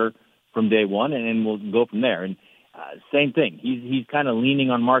starter from day one, and we'll go from there. And same thing. He's kind of leaning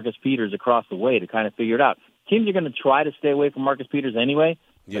on Marcus Peters across the way to kind of figure it out. Teams are going to try to stay away from Marcus Peters anyway.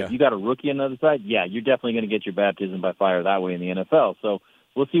 Yeah. If you got a rookie on the other side, yeah, you're definitely going to get your baptism by fire that way in the NFL. So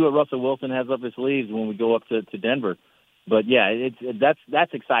we'll see what Russell Wilson has up his sleeves when we go up to Denver. But, yeah,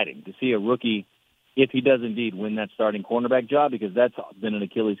 that's exciting to see a rookie, if he does indeed win that starting cornerback job, because that's been an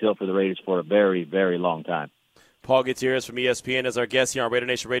Achilles heel for the Raiders for a very, very long time. Paul Gutierrez from ESPN is our guest here on Raider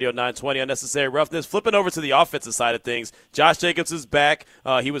Nation Radio 920. Unnecessary Roughness. Flipping over to the offensive side of things, Josh Jacobs is back.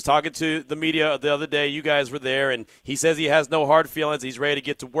 He was talking to the media the other day. You guys were there, and he says he has no hard feelings. He's ready to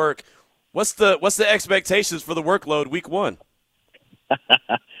get to work. What's the expectations for the workload week one?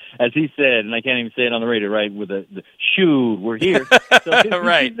 As he said, and I can't even say it on the radio, right, with the shoot, we're here. So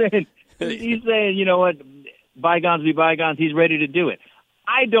right. He's saying, you know what, bygones be bygones. He's ready to do it.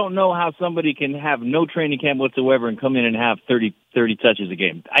 I don't know how somebody can have no training camp whatsoever and come in and have 30 touches a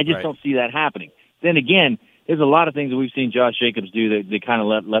game. I just don't see that happening. Then again, there's a lot of things that we've seen Josh Jacobs do that kind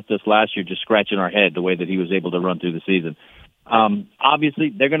of left us last year just scratching our head the way that he was able to run through the season.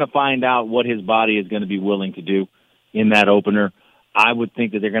 Obviously, they're going to find out what his body is going to be willing to do in that opener. I would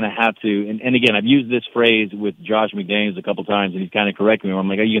think that they're going to have to, and again, I've used this phrase with Josh McDaniels a couple times, and he's kind of correcting me. I'm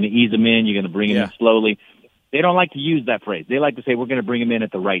like, are you going to ease him in? You're going to bring him in slowly? They don't like to use that phrase. They like to say, we're going to bring him in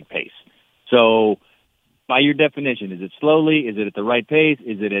at the right pace. So by your definition, is it slowly? Is it at the right pace?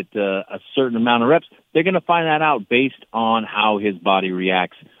 Is it at a certain amount of reps? They're going to find that out based on how his body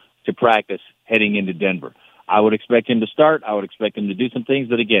reacts to practice heading into Denver. I would expect him to start. I would expect him to do some things.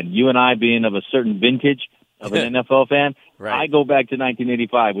 But again, you and I being of a certain vintage of an NFL fan, I go back to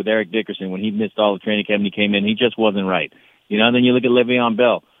 1985 with Eric Dickerson when he missed all the training camp and he came in. He just wasn't right. And then you look at Le'Veon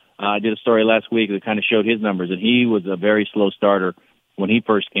Bell. I did a story last week that kind of showed his numbers, and he was a very slow starter when he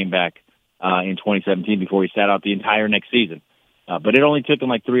first came back in 2017 before he sat out the entire next season. But it only took him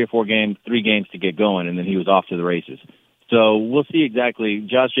like 3 games to get going, and then he was off to the races. So we'll see exactly.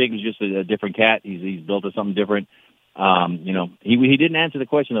 Josh Jacobs is just a different cat. He's built to something different. He didn't answer the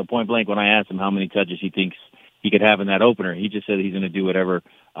question at point blank when I asked him how many touches he thinks he could have in that opener. He just said he's going to do whatever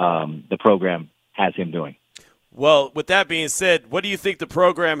the program has him doing. Well, with that being said, what do you think the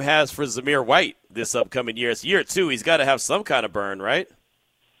program has for Zamir White this upcoming year? It's year 2. He's got to have some kind of burn, right?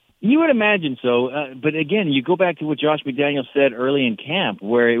 You would imagine so. But again, you go back to what Josh McDaniels said early in camp,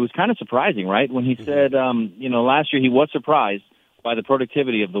 where it was kind of surprising, right? When he said, last year he was surprised by the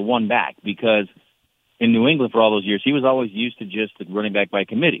productivity of the one back, because in New England for all those years, he was always used to just the running back by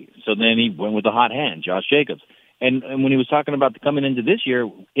committee. So then he went with the hot hand, Josh Jacobs. And when he was talking about coming into this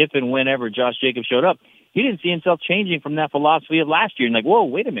year, if and whenever Josh Jacobs showed up, he didn't see himself changing from that philosophy of last year. And like, whoa,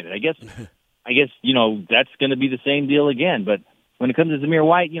 wait a minute. I guess, that's going to be the same deal again. But when it comes to Zamir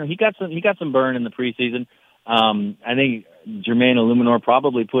White, he got some burn in the preseason. I think Jermaine Illuminor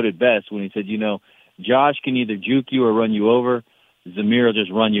probably put it best when he said, Josh can either juke you or run you over. Zamir will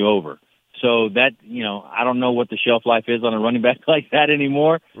just run you over. So that, I don't know what the shelf life is on a running back like that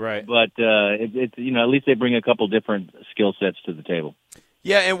anymore. Right. But it's at least they bring a couple different skill sets to the table.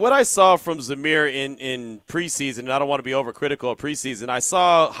 Yeah, and what I saw from Zamir in preseason, and I don't want to be overcritical of preseason, I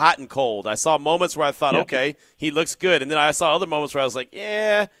saw hot and cold. I saw moments where I thought, okay, he looks good. And then I saw other moments where I was like,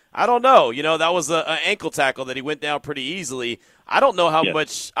 I don't know. That was an ankle tackle that he went down pretty easily. I don't know how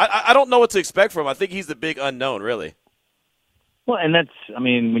much – I don't know what to expect from him. I think he's the big unknown, really. Well, and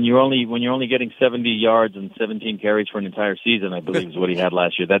when you're only getting 70 yards and 17 carries for an entire season, I believe is what he had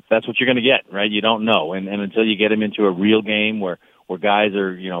last year. That's what you're going to get, right? You don't know. And until you get him into a real game where guys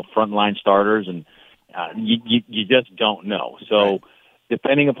are, frontline starters, and you just don't know. So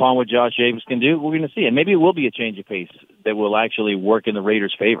depending upon what Josh Jacobs can do, we're going to see. And maybe it will be a change of pace that will actually work in the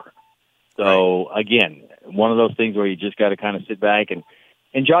Raiders' favor. So, again, one of those things where you just got to kind of sit back, and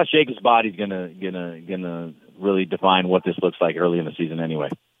Josh Jacobs' body's gonna really define what this looks like early in the season anyway.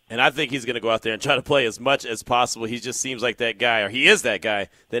 And I think he's going to go out there and try to play as much as possible. He just seems like that guy, or he is that guy,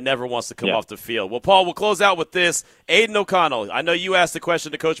 that never wants to come off the field. Well, Paul, we'll close out with this. Aiden O'Connell, I know you asked the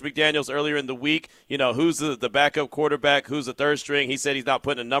question to Coach McDaniels earlier in the week, who's the backup quarterback, who's the third string. He said he's not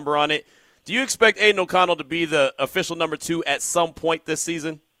putting a number on it. Do you expect Aiden O'Connell to be the official number 2 at some point this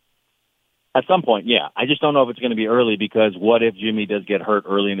season? At some point, yeah. I just don't know if it's going to be early, because what if Jimmy does get hurt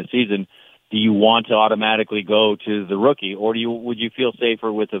early in the season? Do you want to automatically go to the rookie, or would you feel safer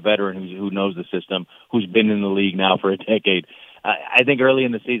with a veteran who knows the system, who's been in the league now for a decade? I think early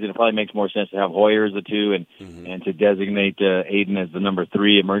in the season it probably makes more sense to have Hoyer as the 2 and to designate Aiden as the number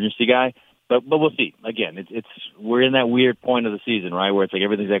 3 emergency guy. But we'll see. Again, we're in that weird point of the season, right, where it's like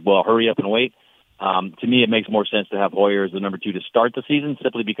everything's like, well, hurry up and wait. To me, it makes more sense to have Hoyer as the number 2 to start the season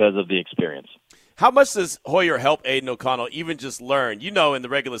simply because of the experience. How much does Hoyer help Aiden O'Connell even just learn? You know, in the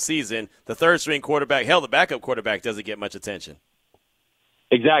regular season, the third-string quarterback, hell, the backup quarterback doesn't get much attention.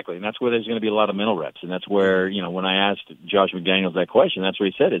 Exactly, and that's where there's going to be a lot of mental reps, and that's where, when I asked Josh McDaniels that question, that's what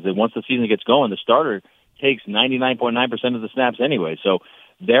he said, is that once the season gets going, the starter takes 99.9% of the snaps anyway, so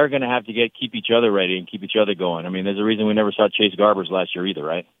they're going to have to keep each other ready and keep each other going. I mean, there's a reason we never saw Chase Garbers last year either,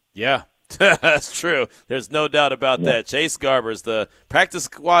 right? Yeah. That's true. There's no doubt about that. Chase Garbers, the practice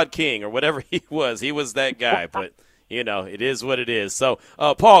squad king or whatever he was that guy. But, it is what it is. So,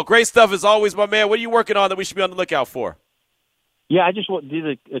 Paul, great stuff as always, my man. What are you working on that we should be on the lookout for? Yeah, I just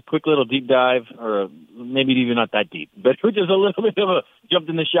did a quick little deep dive, or maybe even not that deep, but just a little bit of a jumped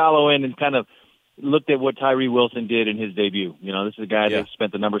in the shallow end and kind of looked at what Tyree Wilson did in his debut. This is a guy they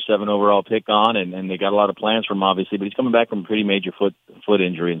spent the number 7 overall pick on, and they got a lot of plans for him, obviously, but he's coming back from a pretty major foot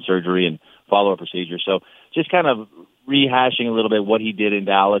injury and surgery and follow-up procedure. So just kind of rehashing a little bit what he did in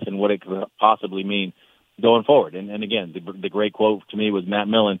Dallas and what it could possibly mean going forward. And again, the great quote to me was Matt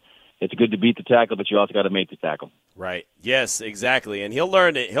Millen, it's good to beat the tackle, but you also got to make the tackle. Right. Yes, exactly. And he'll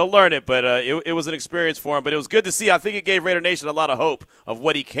learn it, but it was an experience for him. But it was good to see. I think it gave Raider Nation a lot of hope of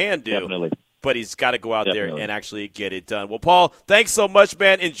what he can do. Definitely. But he's got to go out there and actually get it done. Well, Paul, thanks so much,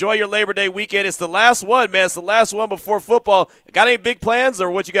 man. Enjoy your Labor Day weekend. It's the last one, man. It's the last one before football. Got any big plans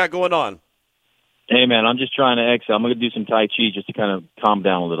or what you got going on? Hey, man, I'm just trying to exhale. I'm going to do some Tai Chi just to kind of calm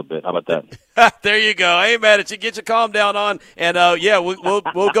down a little bit. How about that? There you go. I ain't mad at you. Get your calm down on. And,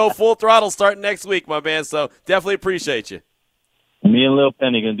 we'll go full throttle starting next week, my man. So definitely appreciate you. Me and Lil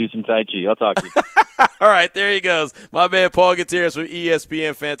Penny going to do some Tai Chi. I'll talk to you. All right, there he goes. My man Paul Gutierrez from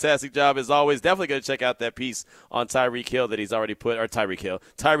ESPN. Fantastic job as always. Definitely going to check out that piece on Tyreek Hill that he's already put, or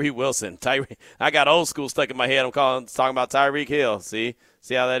Tyree Wilson. I got old school stuck in my head. I'm talking about Tyreek Hill. See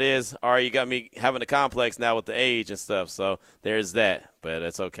how that is? All right, you got me having a complex now with the age and stuff, so there's that. But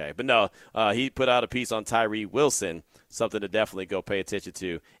it's okay. But no, he put out a piece on Tyree Wilson, something to definitely go pay attention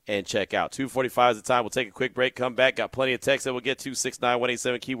to and check out. 2:45 is the time. We'll take a quick break, come back. Got plenty of texts that we'll get to,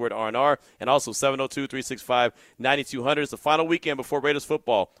 69187, keyword R&R, and also 702-365-9200. It's the final weekend before Raiders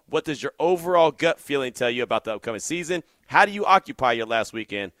football. What does your overall gut feeling tell you about the upcoming season? How do you occupy your last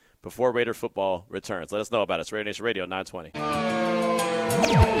weekend before Raiders football returns? Let us know about it. It's Raider Nation Radio 920.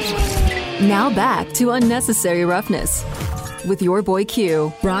 Now back to Unnecessary Roughness with your boy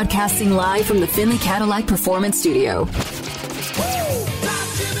Q, broadcasting live from the Finley Cadillac Performance Studio.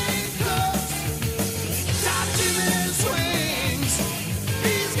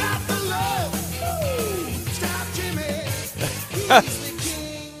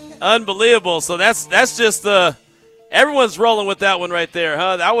 Unbelievable. So that's just everyone's rolling with that one right there,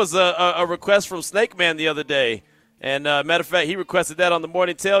 huh? That was a request from Snake Man the other day. And matter of fact, he requested that on the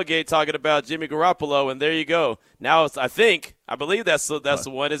morning tailgate talking about Jimmy Garoppolo, and there you go. Now I believe that's the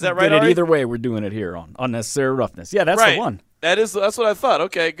one. Is that right? Either way, we're doing it here on Unnecessary Roughness. Yeah, that's right. The one. That's what I thought.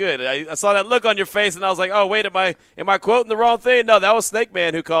 Okay, good. I saw that look on your face, and I was like, oh wait, am I quoting the wrong thing? No, that was Snake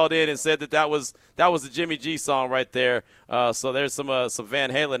Man who called in and said that was the Jimmy G song right there. So there's some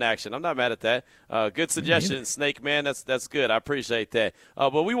Van Halen action. I'm not mad at that. Good suggestion, Snake Man. That's good. I appreciate that.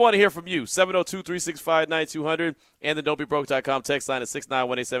 But we want to hear from you. 702-365-9200 and the don'tbebroke.com text line at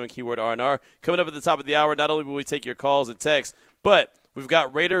 69187, keyword R&R. Coming up at the top of the hour, not only will we take your calls and texts, but we've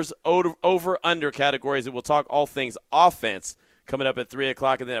got Raiders over-under categories, and we'll talk all things offense coming up at 3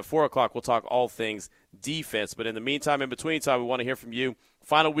 o'clock. And then at 4 o'clock, we'll talk all things defense. But in the meantime, in between time, we want to hear from you.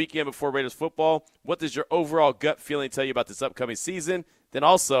 Final weekend before Raiders football, what does your overall gut feeling tell you about this upcoming season? Then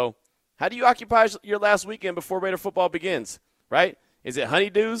also, how do you occupy your last weekend before Raider football begins, right? Is it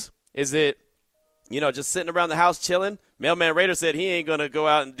honeydews? Is it, just sitting around the house chilling? Mailman Raider said he ain't going to go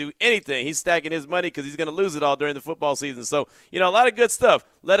out and do anything. He's stacking his money because he's going to lose it all during the football season. So, a lot of good stuff.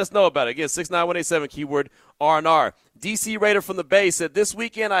 Let us know about it. Again, 69187, keyword R&R. DC Raider from the Bay said, this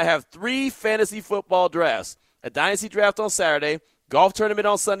weekend I have 3 fantasy football drafts. A dynasty draft on Saturday, golf tournament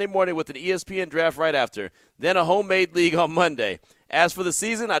on Sunday morning with an ESPN draft right after, then a homemade league on Monday. As for the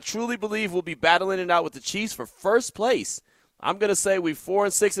season, I truly believe we'll be battling it out with the Chiefs for first place. I'm going to say we're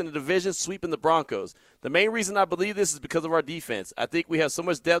 4-6 in the division, sweeping the Broncos. The main reason I believe this is because of our defense. I think we have so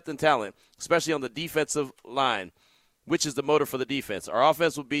much depth and talent, especially on the defensive line, which is the motor for the defense. Our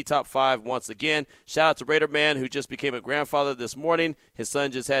offense will be top 5 once again. Shout out to Raider Man, who just became a grandfather this morning. His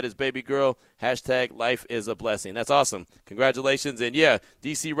son just had his baby girl. # life is a blessing. That's awesome. Congratulations. And, yeah,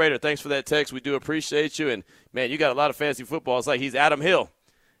 DC Raider, thanks for that text. We do appreciate you. And, man, you got a lot of fantasy football. It's like he's Adam Hill.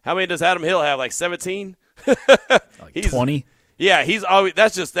 How many does Adam Hill have, like 17? Like 20? Yeah, he's always –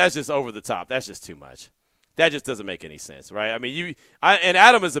 that's just over the top. That's just too much. That just doesn't make any sense, right? I mean, and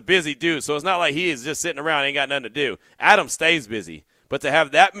Adam is a busy dude, so it's not like he is just sitting around and ain't got nothing to do. Adam stays busy. But to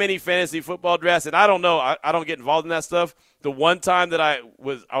have that many fantasy football drafts, and I don't know, I don't get involved in that stuff. The one time that I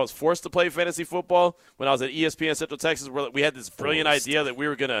was forced to play fantasy football when I was at ESPN Central Texas, where we had this brilliant idea that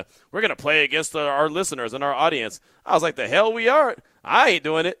we're gonna play against our listeners and our audience. I was like, the hell we are? I ain't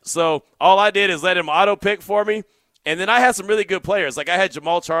doing it. So all I did is let him auto pick for me. And then I had some really good players. Like I had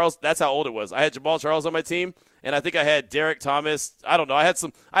Jamal Charles. That's how old it was. I had Jamal Charles on my team, and I think I had Derek Thomas. I don't know. I had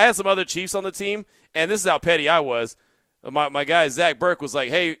some other Chiefs on the team, and this is how petty I was. My guy Zach Burke was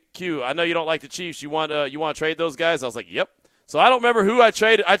like, "Hey Q, I know you don't like the Chiefs. You want to trade those guys?" I was like, "Yep." So I don't remember who I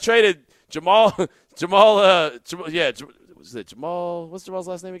traded. I traded Jamal. Yeah, was it Jamal? What's Jamal's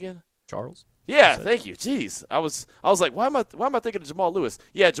last name again? Charles. Yeah, thank you. Jeez, I was like, why am I thinking of Jamal Lewis?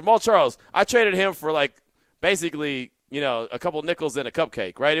 Yeah, Jamal Charles. I traded him for like basically, a couple nickels and a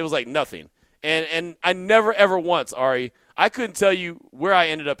cupcake, right? It was like nothing. And I never ever once, Ari, I couldn't tell you where I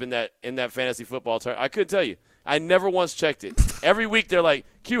ended up in that fantasy football tournament. I couldn't tell you. I never once checked it. Every week they're like,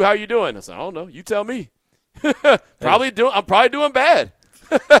 "Q, how you doing?" I said, "I don't know. You tell me." I'm probably doing bad.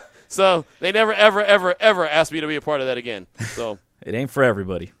 So they never ever ever ever asked me to be a part of that again. So it ain't for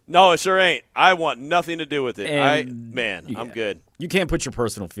everybody. No, it sure ain't. I want nothing to do with it. And I'm good. You can't put your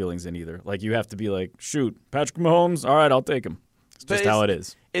personal feelings in either. Like you have to be like, shoot, Patrick Mahomes. All right, I'll take him. It's just how it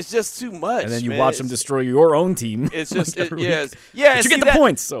is. It's just too much. And then you watch them destroy your own team. It's just like yeah. But you get the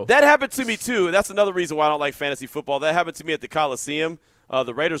points. So that happened to me too. That's another reason why I don't like fantasy football. That happened to me at the Coliseum.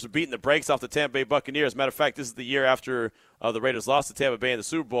 The Raiders were beating the brakes off the Tampa Bay Buccaneers. Matter of fact, this is the year after the Raiders lost to Tampa Bay in the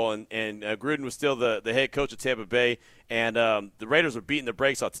Super Bowl, and Gruden was still the head coach of Tampa Bay, and the Raiders were beating the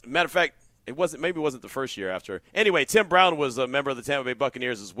brakes off. Matter of fact, it wasn't the first year after. Anyway, Tim Brown was a member of the Tampa Bay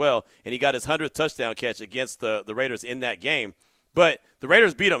Buccaneers as well, and he got his 100th touchdown catch against the Raiders in that game. But the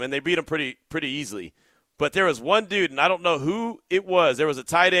Raiders beat them, and they beat them pretty easily. But there was one dude, and I don't know who it was. There was a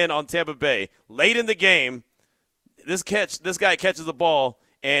tight end on Tampa Bay late in the game. This guy catches the ball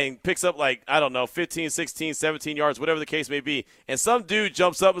and picks up 15, 16, 17 yards, whatever the case may be. And some dude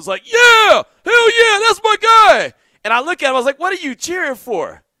jumps up and is like, "Yeah, hell yeah, that's my guy." And I look at him, I was like, "What are you cheering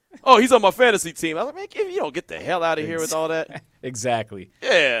for?" "Oh, he's on my fantasy team." I was like, "Man, you don't get the hell out of here with all that." Exactly.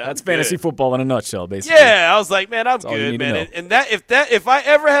 Yeah, that's fantasy football in a nutshell, basically. Yeah, I was like, "Man, I'm good, man." And if I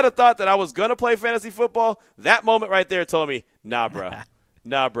ever had a thought that I was gonna play fantasy football, that moment right there told me, "Nah, bro."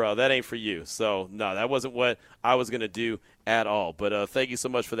 Nah, bro, that ain't for you. So, no, that wasn't what I was going to do at all. But thank you so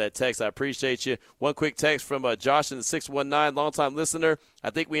much for that text. I appreciate you. One quick text from Josh in the 619, longtime listener. "I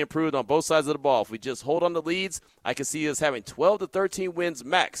think we improved on both sides of the ball. If we just hold on the leads, I can see us having 12 to 13 wins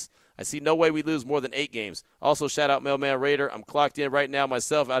max. I see no way we lose more than 8 games. Also, shout out Mailman Raider. I'm clocked in right now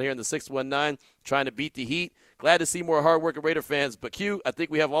myself out here in the 619 trying to beat the Heat. Glad to see more hard-working Raider fans. But, Q, I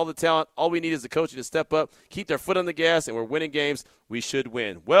think we have all the talent. All we need is the coaching to step up, keep their foot on the gas, and we're winning games. We should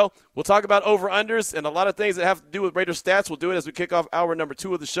win." Well, we'll talk about over-unders and a lot of things that have to do with Raider stats. We'll do it as we kick off hour number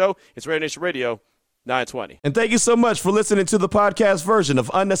 2 of the show. It's Raider Nation Radio, 920. And thank you so much for listening to the podcast version of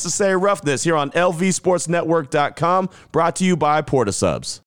Unnecessary Roughness here on LVSportsNetwork.com, brought to you by Porta Subs.